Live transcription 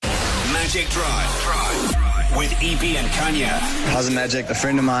Magic Drive with EP and Kanya. How's it, Magic? A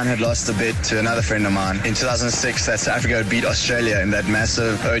friend of mine had lost a bet to another friend of mine. In 2006, that South Africa would beat Australia in that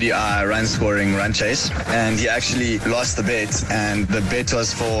massive ODI run-scoring run chase. And he actually lost the bet, and the bet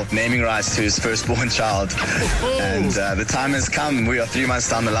was for naming rights to his firstborn child. And the time has come. We are 3 months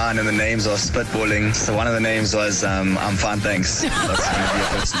down the line, and the names are spitballing. So one of the names was I'm Fine Thanks. That's going to be your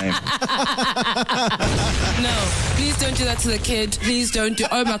first name. No, please don't do that to the kid. Please don't do.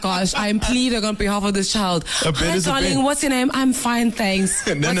 Oh my gosh, I am pleading on behalf of this child. Hi, darling, what's your name? I'm fine, thanks.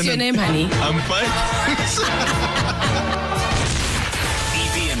 What's your name, honey? I'm fine.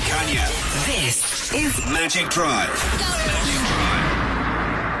 EP and Kanya. This is Magic Drive.